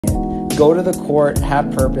Go to the court,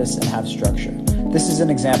 have purpose, and have structure. This is an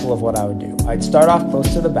example of what I would do. I'd start off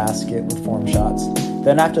close to the basket with form shots.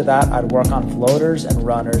 Then after that, I'd work on floaters and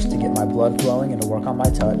runners to get my blood flowing and to work on my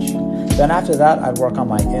touch. Then after that, I'd work on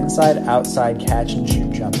my inside, outside, catch, and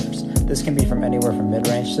shoot jumpers. This can be from anywhere from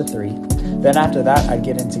mid-range to 3. Then after that, I'd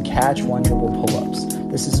get into catch, 1-dribble pull-ups.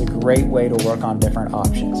 This is a great way to work on different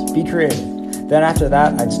options. Be creative. Then after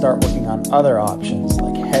that, I'd start working on other options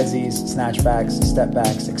like hezzies, snatchbacks, step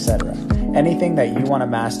backs, etc. Anything that you want to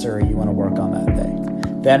master or you want to work on that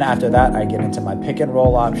day. Then after that, I get into my pick and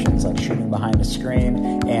roll options like shooting behind a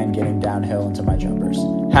screen and getting downhill into my jumpers.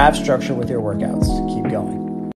 Have structure with your workouts. Keep going.